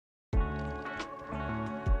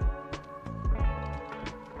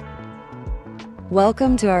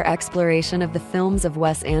Welcome to our exploration of the films of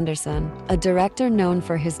Wes Anderson, a director known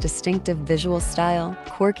for his distinctive visual style,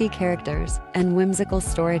 quirky characters, and whimsical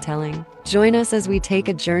storytelling. Join us as we take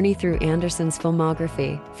a journey through Anderson's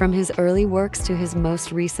filmography, from his early works to his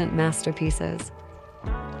most recent masterpieces.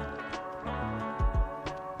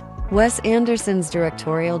 Wes Anderson's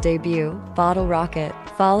directorial debut, Bottle Rocket,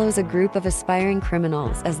 follows a group of aspiring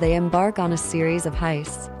criminals as they embark on a series of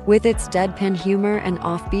heists. With its deadpan humor and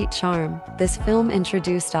offbeat charm, this film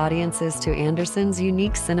introduced audiences to Anderson's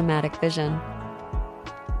unique cinematic vision.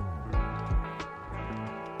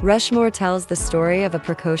 Rushmore tells the story of a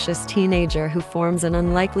precocious teenager who forms an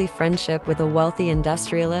unlikely friendship with a wealthy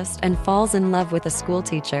industrialist and falls in love with a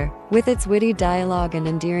schoolteacher. With its witty dialogue and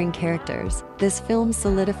endearing characters, this film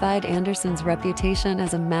solidified Anderson's reputation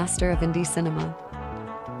as a master of indie cinema.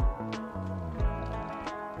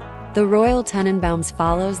 The Royal Tenenbaums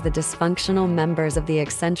follows the dysfunctional members of the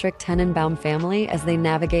eccentric Tenenbaum family as they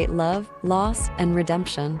navigate love, loss, and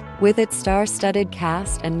redemption. With its star-studded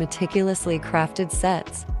cast and meticulously crafted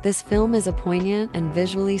sets, this film is a poignant and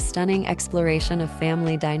visually stunning exploration of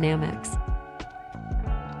family dynamics.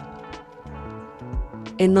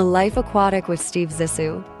 In The Life Aquatic with Steve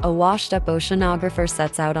Zissou, a washed-up oceanographer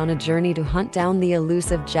sets out on a journey to hunt down the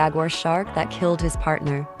elusive jaguar shark that killed his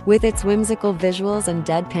partner. With its whimsical visuals and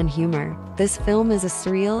deadpan humor, this film is a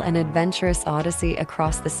surreal and adventurous odyssey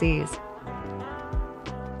across the seas.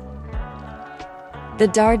 The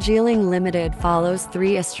Darjeeling Limited follows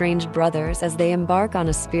three estranged brothers as they embark on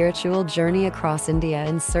a spiritual journey across India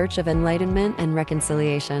in search of enlightenment and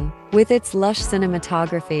reconciliation. With its lush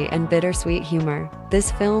cinematography and bittersweet humor,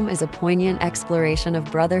 this film is a poignant exploration of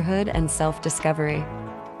brotherhood and self-discovery.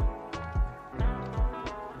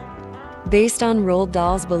 Based on Roald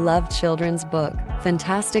Dahl's beloved children's book,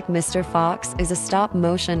 Fantastic Mr. Fox is a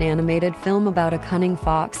stop-motion animated film about a cunning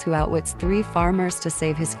fox who outwits three farmers to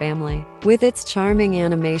save his family. With its charming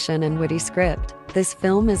animation and witty script, this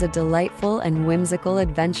film is a delightful and whimsical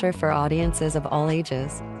adventure for audiences of all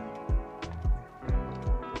ages.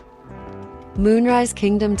 Moonrise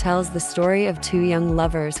Kingdom tells the story of two young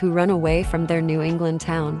lovers who run away from their New England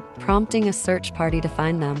town, prompting a search party to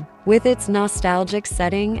find them. With its nostalgic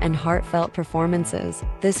setting and heartfelt performances,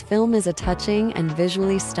 this film is a touching and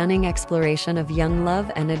visually stunning exploration of young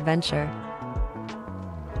love and adventure.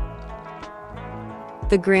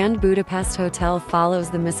 The Grand Budapest Hotel follows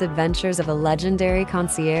the misadventures of a legendary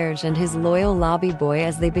concierge and his loyal lobby boy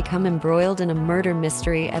as they become embroiled in a murder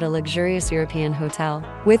mystery at a luxurious European hotel.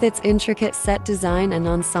 With its intricate set design and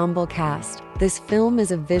ensemble cast, this film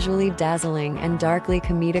is a visually dazzling and darkly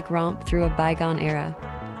comedic romp through a bygone era.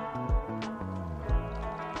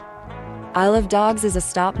 Isle of Dogs is a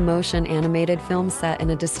stop-motion animated film set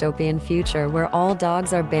in a dystopian future where all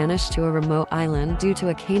dogs are banished to a remote island due to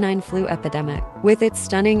a canine flu epidemic. With its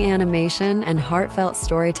stunning animation and heartfelt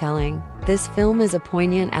storytelling, this film is a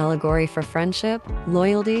poignant allegory for friendship,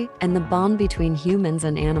 loyalty, and the bond between humans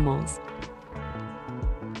and animals.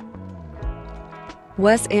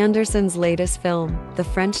 Wes Anderson's latest film, The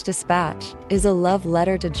French Dispatch, is a love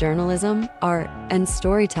letter to journalism, art, and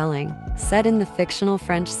storytelling, set in the fictional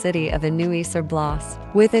French city of Neuilly-sur-Blois.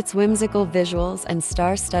 With its whimsical visuals and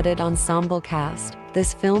star-studded ensemble cast,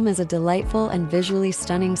 this film is a delightful and visually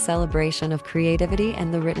stunning celebration of creativity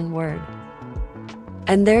and the written word.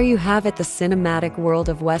 And there you have it, the cinematic world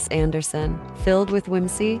of Wes Anderson, filled with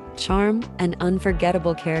whimsy, charm, and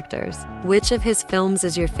unforgettable characters. Which of his films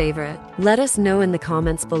is your favorite? Let us know in the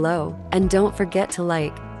comments below, and don't forget to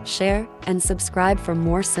like, share, and subscribe for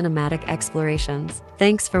more cinematic explorations.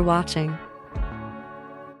 Thanks for watching.